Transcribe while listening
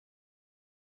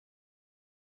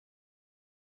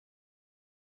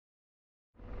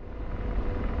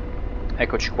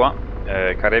Eccoci qua,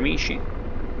 cari amici,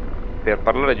 per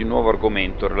parlare di un nuovo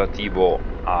argomento relativo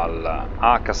al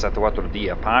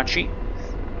H74D Apache,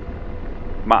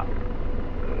 ma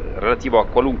relativo a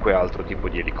qualunque altro tipo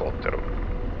di elicottero.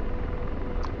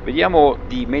 Vediamo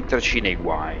di metterci nei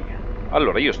guai.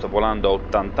 Allora, io sto volando a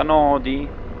 80 nodi,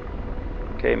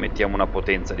 ok, mettiamo una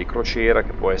potenza di crociera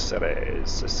che può essere il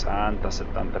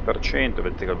 60-70%,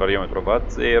 vedete che il variometro va a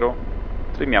 0,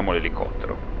 trimiamo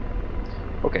l'elicottero.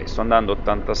 Ok, sto andando a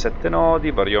 87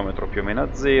 nodi, variometro più o meno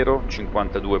a 0,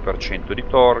 52% di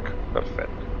torque,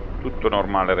 perfetto, tutto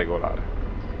normale e regolare.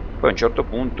 Poi a un certo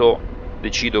punto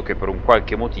decido che per un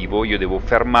qualche motivo io devo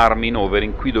fermarmi in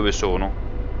overing qui dove sono,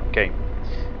 ok?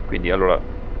 Quindi allora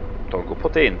tolgo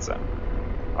potenza,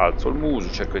 alzo il muso,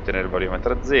 cerco di tenere il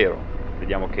variometro a 0,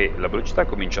 vediamo che la velocità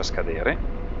comincia a scadere,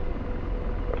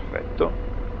 perfetto,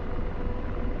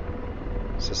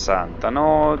 60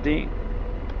 nodi,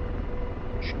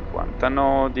 50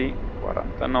 nodi,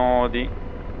 40 nodi,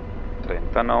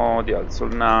 30 nodi, alzo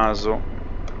il naso,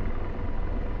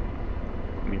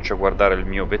 comincio a guardare il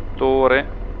mio vettore,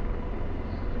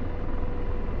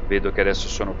 vedo che adesso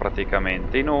sono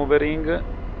praticamente in overing,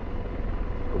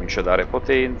 comincio a dare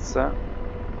potenza,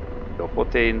 do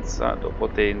potenza, do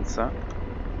potenza,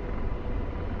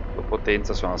 do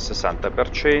potenza, sono al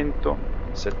 60%,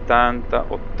 70,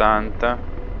 80,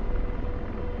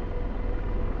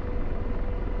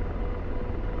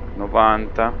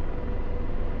 90,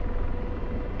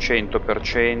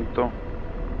 100%,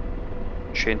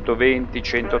 120,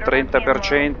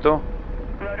 130%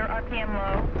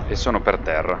 e sono per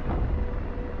terra.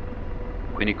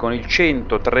 Quindi con il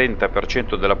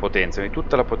 130% della potenza, quindi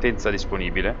tutta la potenza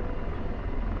disponibile,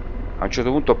 a un certo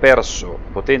punto ho perso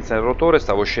potenza nel rotore,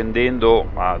 stavo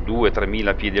scendendo a 2-3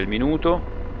 mila piedi al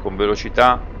minuto con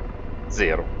velocità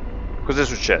 0. Cos'è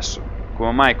successo?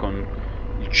 Come mai con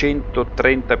il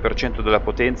 130% della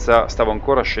potenza stavo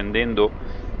ancora scendendo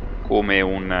come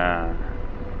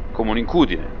un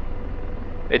incudine?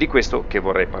 È di questo che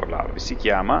vorrei parlarvi, si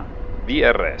chiama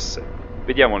VRS.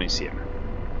 Vediamolo insieme.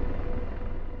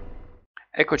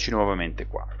 Eccoci nuovamente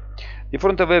qua. Di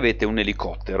fronte a voi avete un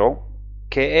elicottero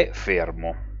che è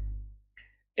fermo,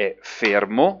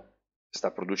 sta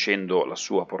producendo la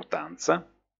sua portanza,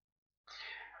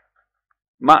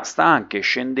 ma sta anche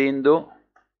scendendo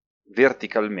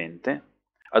verticalmente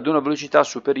ad una velocità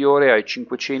superiore ai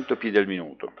 500 piedi al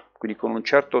minuto, quindi con un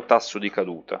certo tasso di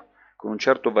caduta, con un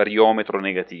certo variometro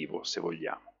negativo, se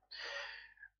vogliamo.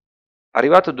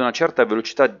 Arrivato ad una certa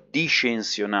velocità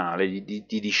discensionale, di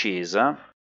discesa,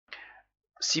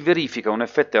 si verifica un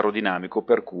effetto aerodinamico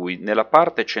per cui nella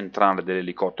parte centrale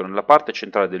dell'elicottero, nella parte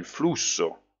centrale del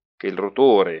flusso che il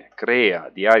rotore crea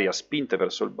di aria spinta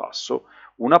verso il basso,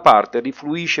 una parte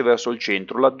rifluisce verso il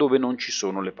centro laddove non ci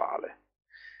sono le pale.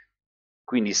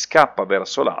 Quindi scappa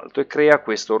verso l'alto e crea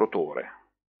questo rotore.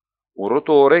 Un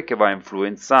rotore che va a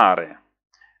influenzare,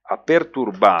 a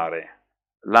perturbare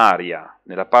l'aria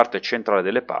nella parte centrale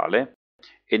delle pale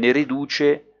e ne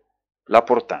riduce la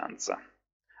portanza.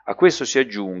 A questo si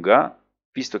aggiunga,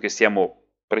 visto che stiamo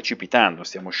precipitando,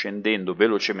 stiamo scendendo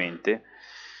velocemente,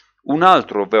 un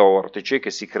altro vortice che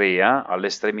si crea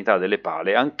all'estremità delle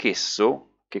pale, anch'esso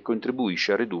che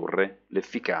contribuisce a ridurre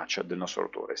l'efficacia del nostro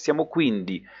rotore. Stiamo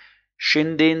quindi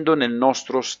scendendo nel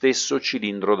nostro stesso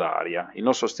cilindro d'aria. Il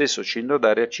nostro stesso cilindro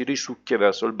d'aria ci risucchia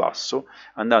verso il basso,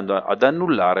 andando ad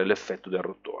annullare l'effetto del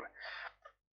rotore.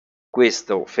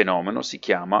 Questo fenomeno si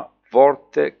chiama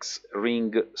Vortex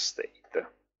Ring State.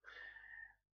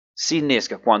 Si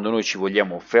innesca quando noi ci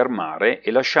vogliamo fermare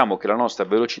e lasciamo che la nostra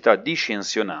velocità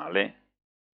discensionale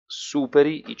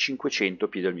superi i 500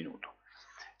 piedi al minuto.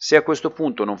 Se a questo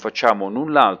punto non facciamo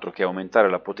null'altro che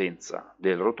aumentare la potenza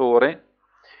del rotore,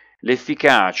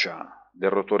 l'efficacia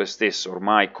del rotore stesso,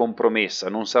 ormai compromessa,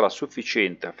 non sarà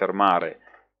sufficiente a fermare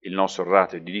il nostro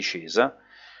ratio di discesa.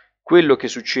 Quello che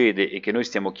succede è che noi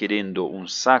stiamo chiedendo un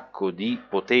sacco di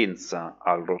potenza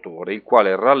al rotore, il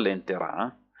quale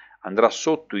rallenterà, andrà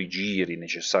sotto i giri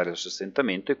necessari al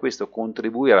sostentamento e questo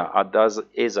contribuirà ad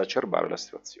esacerbare la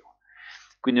situazione.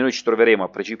 Quindi noi ci troveremo a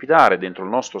precipitare dentro il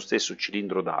nostro stesso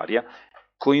cilindro d'aria,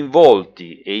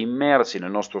 coinvolti e immersi nel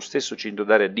nostro stesso cilindro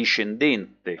d'aria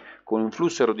discendente, con un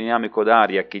flusso aerodinamico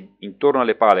d'aria che intorno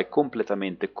alle pale è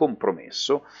completamente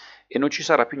compromesso e non ci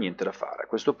sarà più niente da fare. A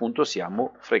questo punto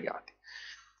siamo fregati.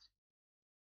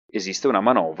 Esiste una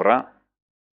manovra,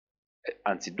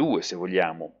 anzi due se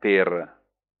vogliamo,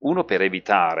 uno per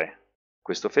evitare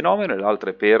questo fenomeno e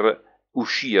l'altro per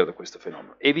uscire da questo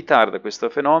fenomeno. Evitare da questo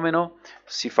fenomeno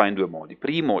si fa in due modi.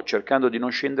 Primo, cercando di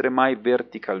non scendere mai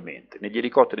verticalmente. Negli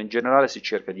elicotteri in generale si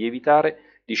cerca di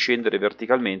evitare di scendere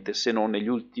verticalmente se non negli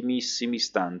ultimissimi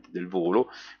istanti del volo,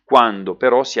 quando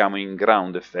però siamo in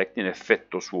ground effect, in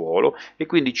effetto suolo, e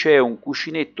quindi c'è un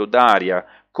cuscinetto d'aria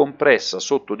compressa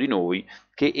sotto di noi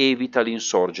che evita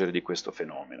l'insorgere di questo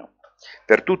fenomeno.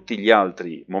 Per tutti gli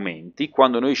altri momenti,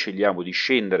 quando noi scegliamo di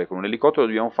scendere con un elicottero, lo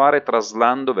dobbiamo fare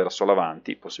traslando verso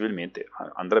l'avanti, possibilmente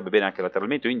andrebbe bene anche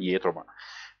lateralmente o indietro, ma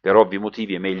per ovvi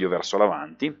motivi è meglio verso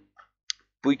l'avanti,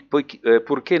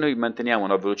 purché noi manteniamo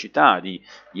una velocità di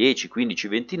 10, 15,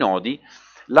 20 nodi,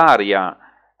 l'aria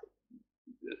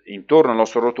intorno al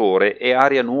nostro rotore è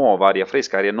aria nuova, aria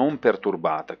fresca, aria non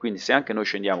perturbata, quindi se anche noi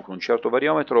scendiamo con un certo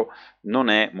variometro non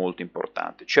è molto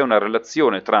importante. C'è una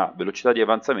relazione tra velocità di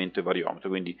avanzamento e variometro,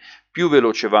 quindi più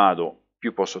veloce vado,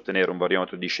 più posso ottenere un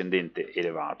variometro discendente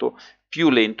elevato, più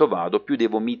lento vado, più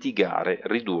devo mitigare,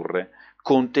 ridurre,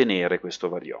 contenere questo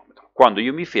variometro. Quando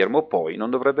io mi fermo poi non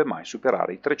dovrebbe mai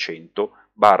superare i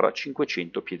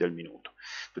 300-500 piedi al minuto.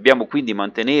 Dobbiamo quindi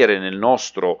mantenere nel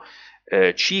nostro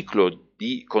ciclo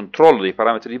di controllo dei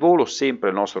parametri di volo sempre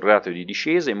il nostro ratio di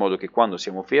discesa, in modo che quando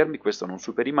siamo fermi questo non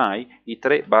superi mai i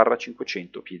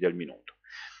 3-500 piedi al minuto.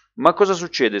 Ma cosa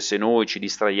succede se noi ci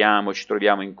distraiamo e ci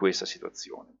troviamo in questa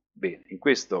situazione? Bene, in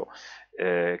questo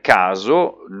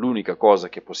caso l'unica cosa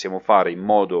che possiamo fare in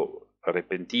modo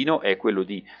repentino è quello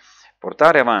di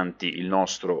portare avanti il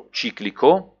nostro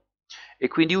ciclico e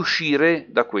quindi uscire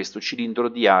da questo cilindro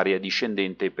di aria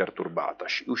discendente e perturbata,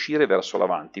 uscire verso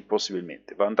l'avanti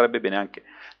possibilmente, andrebbe bene anche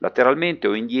lateralmente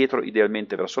o indietro,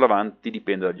 idealmente verso l'avanti,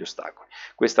 dipende dagli ostacoli.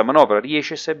 Questa manovra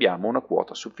riesce se abbiamo una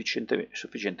quota sufficiente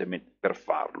per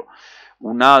farlo.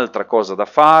 Un'altra cosa da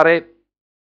fare,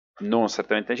 non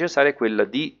strettamente necessaria, è quella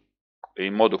di,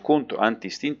 in modo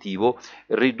anti-istintivo,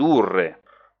 ridurre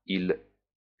il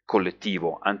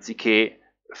collettivo,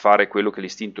 anziché fare quello che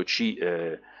l'istinto ci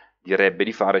direbbe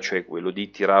di fare, cioè quello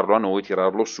di tirarlo a noi,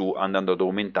 tirarlo su, andando ad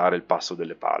aumentare il passo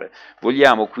delle pale.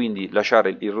 Vogliamo quindi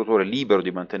lasciare il rotore libero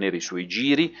di mantenere i suoi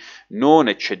giri, non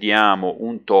eccediamo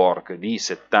un torque di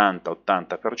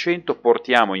 70-80%,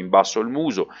 portiamo in basso il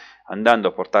muso, andando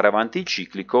a portare avanti il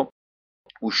ciclico,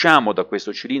 usciamo da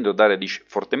questo cilindro d'aria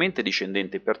fortemente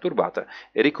discendente e perturbata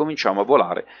e ricominciamo a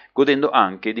volare, godendo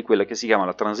anche di quella che si chiama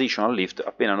la transitional lift.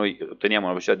 Appena noi otteniamo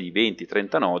una velocità di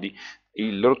 20-30 nodi,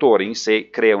 il rotore in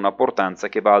sé crea una portanza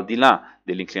che va al di là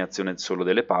dell'inclinazione solo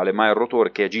delle pale, ma è il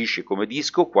rotore che agisce come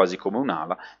disco, quasi come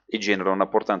un'ala, e genera una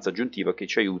portanza aggiuntiva che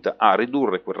ci aiuta a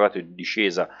ridurre quel ratio di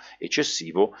discesa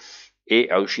eccessivo e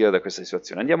a uscire da questa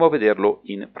situazione. Andiamo a vederlo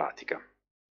in pratica.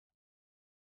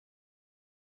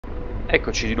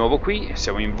 Eccoci di nuovo qui,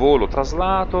 siamo in volo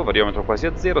traslato, variometro quasi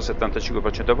a 0,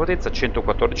 75% di potenza,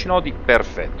 114 nodi,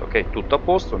 perfetto, ok, tutto a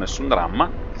posto, nessun dramma.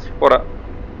 Ora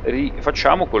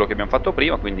rifacciamo quello che abbiamo fatto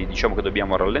prima, quindi diciamo che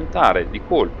dobbiamo rallentare di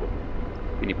colpo,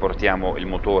 quindi portiamo il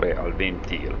motore al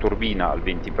 20%, la turbina al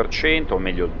 20%, o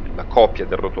meglio la coppia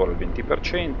del rotore al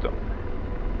 20%,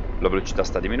 la velocità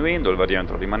sta diminuendo, il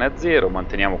variometro rimane a 0,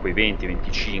 manteniamo quei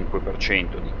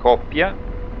 20-25% di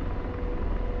coppia.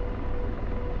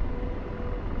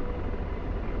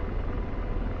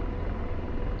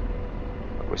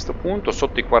 A questo punto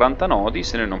sotto i 40 nodi,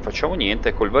 se noi non facciamo niente,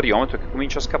 ecco il variometro che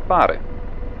comincia a scappare.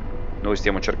 Noi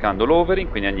stiamo cercando l'overing,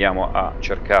 quindi andiamo a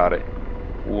cercare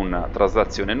una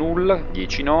traslazione nulla,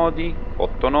 10 nodi,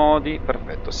 8 nodi,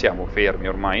 perfetto, siamo fermi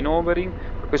ormai in overing.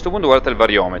 A questo punto guardate il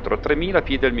variometro, 3000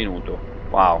 piedi al minuto,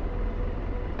 wow,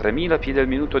 3000 piedi al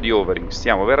minuto di overing,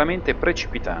 stiamo veramente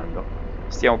precipitando,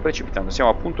 siamo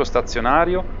a punto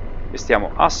stazionario e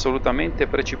stiamo assolutamente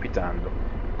precipitando.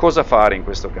 Cosa fare in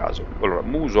questo caso? Allora,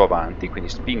 muso avanti, quindi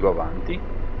spingo avanti,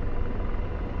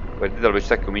 vedete la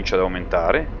velocità che comincia ad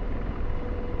aumentare,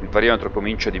 il variometro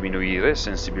comincia a diminuire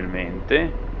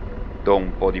sensibilmente, do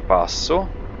un po' di passo,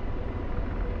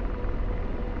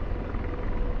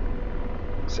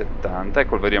 70,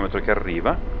 ecco il variometro che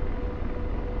arriva,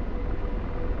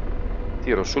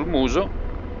 tiro sul muso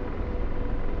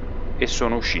e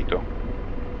sono uscito.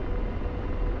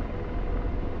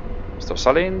 Sto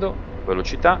salendo,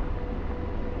 velocità,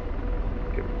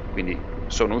 quindi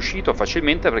sono uscito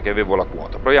facilmente perché avevo la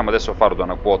quota. Proviamo adesso a farlo da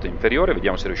una quota inferiore,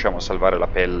 vediamo se riusciamo a salvare la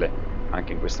pelle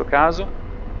anche in questo caso.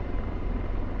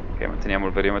 Ok, manteniamo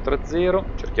il variometro a 0,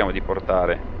 cerchiamo di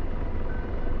portare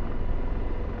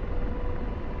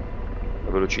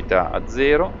la velocità a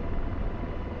 0,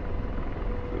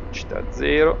 velocità a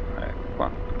 0, ecco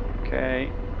qua, ok.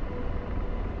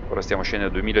 Ora stiamo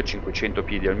scendendo a 2500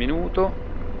 piedi al minuto.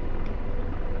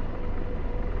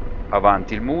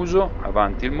 Avanti il muso,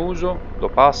 lo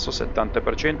passo,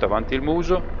 70%, avanti il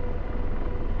muso,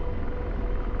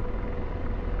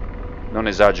 non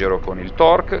esagero con il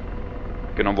torque,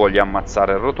 che non voglia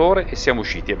ammazzare il rotore, e siamo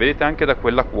usciti, e vedete anche da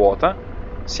quella quota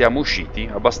siamo usciti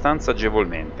abbastanza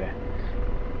agevolmente.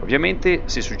 Ovviamente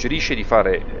si suggerisce di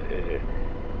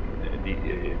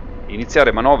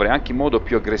iniziare manovre anche in modo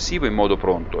più aggressivo, in modo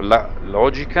pronto. La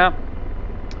logica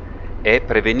è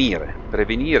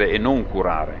prevenire e non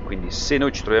curare, quindi se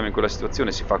noi ci troviamo in quella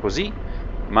situazione si fa così,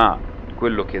 ma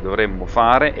quello che dovremmo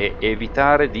fare è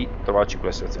evitare di trovarci in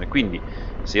quella situazione. Quindi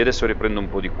se io adesso riprendo un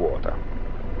po' di quota,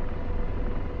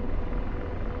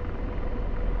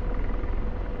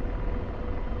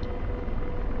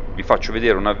 vi faccio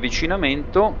vedere un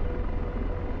avvicinamento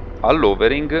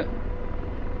all'overing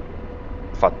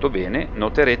fatto bene,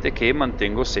 noterete che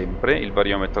mantengo sempre il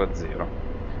variometro a 0,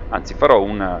 anzi farò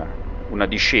una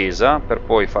discesa per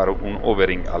poi fare un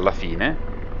overing alla fine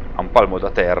a un palmo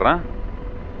da terra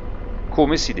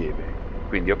come si deve.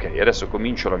 Quindi ok, adesso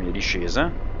comincio la mia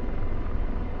discesa,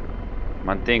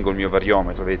 mantengo il mio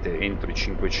variometro, vedete, entro i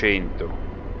 500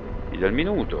 piedi al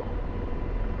minuto.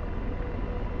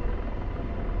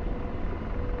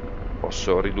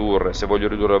 Posso ridurre, se voglio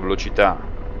ridurre la velocità,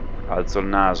 alzo il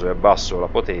naso e abbasso la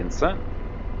potenza.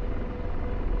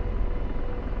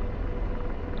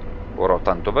 Ora ho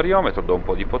tanto variometro, do un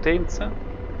po' di potenza,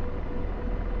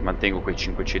 mantengo quei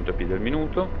 500 piedi al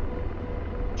minuto,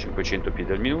 500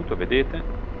 piedi al minuto, vedete,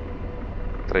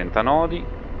 30 nodi,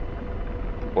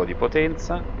 un po' di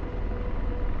potenza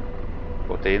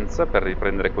per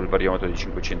riprendere quel variometro di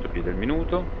 500 piedi al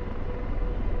minuto.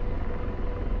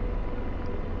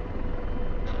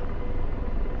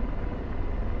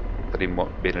 Trimmo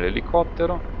bene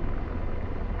l'elicottero,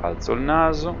 alzo il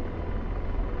naso,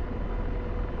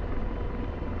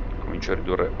 comincio a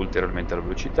ridurre ulteriormente la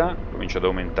velocità, comincio ad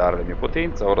aumentare la mia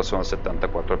potenza, ora sono al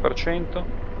 74%,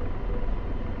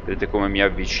 vedete come mi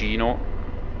avvicino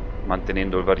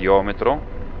mantenendo il variometro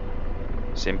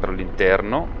sempre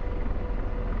all'interno.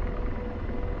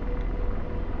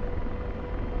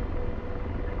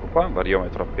 Ecco qua,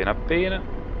 variometro appena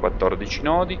 14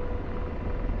 nodi,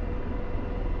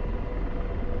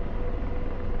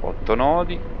 8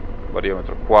 nodi,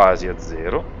 variometro quasi a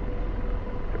 0,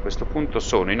 e a questo punto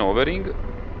sono in overing,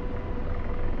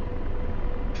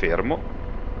 fermo,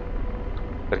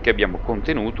 perché abbiamo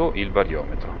contenuto il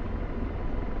variometro.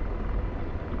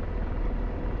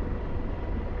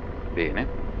 Bene,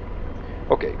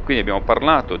 ok, quindi abbiamo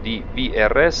parlato di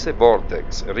VRS,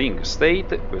 Vortex Ring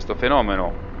State, questo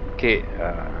fenomeno che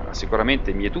ha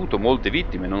sicuramente mietuto molte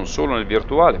vittime, non solo nel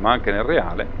virtuale ma anche nel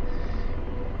reale,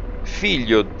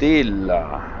 figlio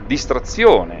della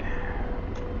distrazione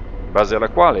in base alla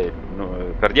quale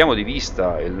perdiamo di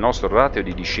vista il nostro ratio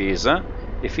di discesa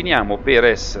e finiamo per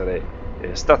essere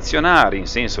stazionari in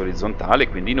senso orizzontale,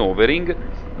 quindi in overing,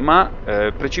 ma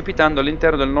precipitando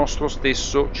all'interno del nostro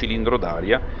stesso cilindro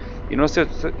d'aria in una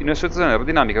situazione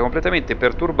aerodinamica completamente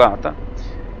perturbata,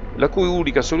 la cui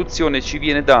unica soluzione ci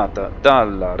viene data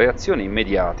dalla reazione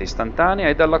immediata, istantanea,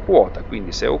 e dalla quota.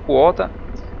 Quindi se ho quota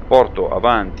porto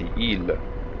avanti il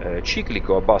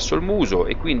ciclico, abbasso il muso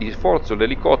e quindi forzo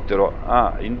l'elicottero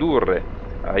a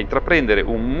intraprendere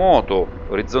un moto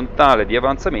orizzontale di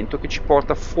avanzamento che ci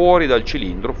porta fuori dal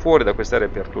cilindro, fuori da quest'area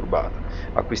perturbata.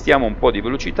 Acquistiamo un po' di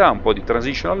velocità, un po' di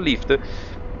transitional lift,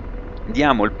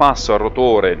 diamo il passo al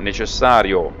rotore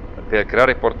necessario per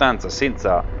creare portanza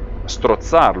senza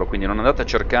strozzarlo, quindi non andate a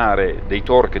cercare dei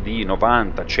torque di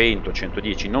 90, 100,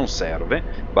 110, non serve,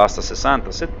 basta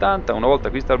 60, 70. Una volta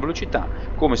acquistata la velocità,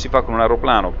 come si fa con un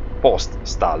aeroplano post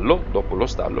stallo, dopo lo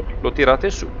stallo, lo tirate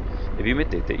su e vi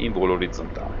mettete in volo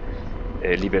orizzontale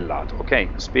livellato. Ok,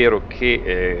 spero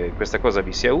che questa cosa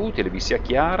vi sia utile, vi sia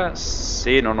chiara.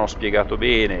 Se non ho spiegato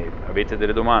bene, avete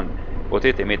delle domande,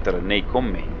 potete metterle nei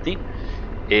commenti.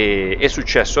 È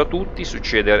successo a tutti,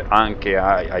 succede anche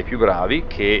ai più bravi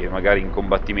che magari in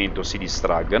combattimento si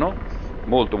distraggano.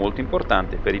 Molto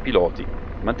importante per i piloti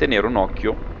mantenere un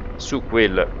occhio su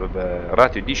quel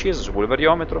ratio di discesa, su quel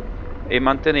variometro, e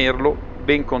mantenerlo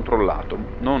ben controllato,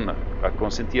 non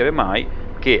consentire mai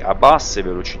che a basse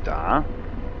velocità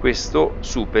questo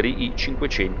superi i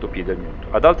 500 piedi al minuto.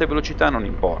 Ad alte velocità non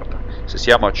importa, se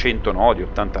siamo a 100 nodi,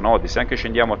 80 nodi, se anche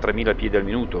scendiamo a 3000 piedi al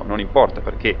minuto non importa,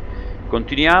 perché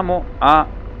continuiamo a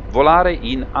volare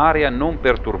in area non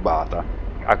perturbata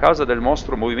a causa del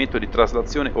nostro movimento di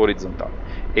traslazione orizzontale.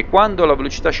 E quando la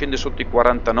velocità scende sotto i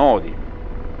 40 nodi,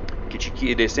 che ci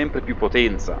chiede sempre più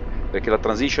potenza, perché la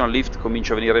transition lift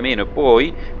comincia a venire meno, e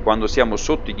poi quando siamo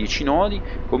sotto i 10 nodi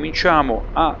cominciamo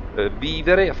a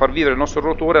far vivere il nostro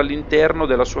rotore all'interno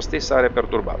della sua stessa area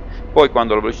perturbata. Poi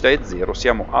quando la velocità è 0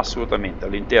 siamo assolutamente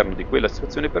all'interno di quella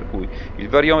situazione per cui il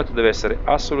variometro deve essere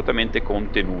assolutamente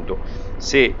contenuto.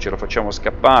 Se ce lo facciamo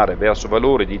scappare verso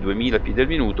valori di 2000 piedi al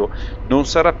minuto non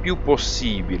sarà più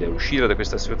possibile uscire da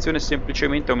questa situazione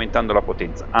semplicemente aumentando la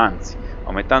potenza, anzi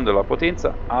aumentando la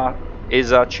potenza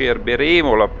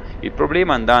esacerberemo il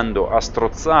problema andando a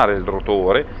strozzare il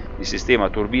rotore, il sistema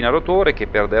turbina-rotore, che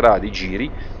perderà di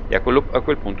giri e a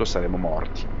quel punto saremo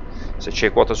morti. Se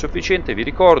c'è quota sufficiente, vi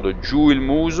ricordo, giù il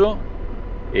muso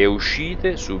e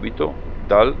uscite subito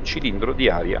dal cilindro di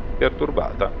aria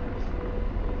perturbata,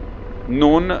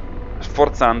 non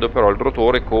sforzando però il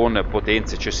rotore con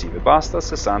potenze eccessive, basta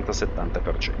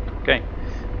 60-70%. Ok?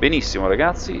 Benissimo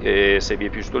ragazzi, se vi è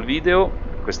piaciuto il video,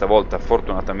 questa volta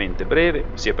fortunatamente breve,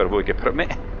 sia per voi che per me,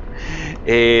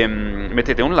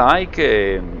 mettete un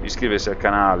like, iscriversi al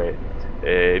canale,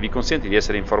 vi consente di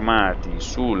essere informati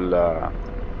sulle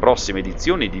prossime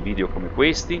edizioni di video come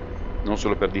questi, non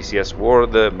solo per DCS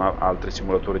World ma altri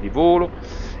simulatori di volo.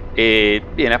 E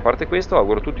bene, a parte questo,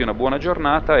 auguro a tutti una buona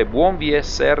giornata e buon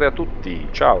VSR a tutti,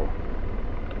 ciao!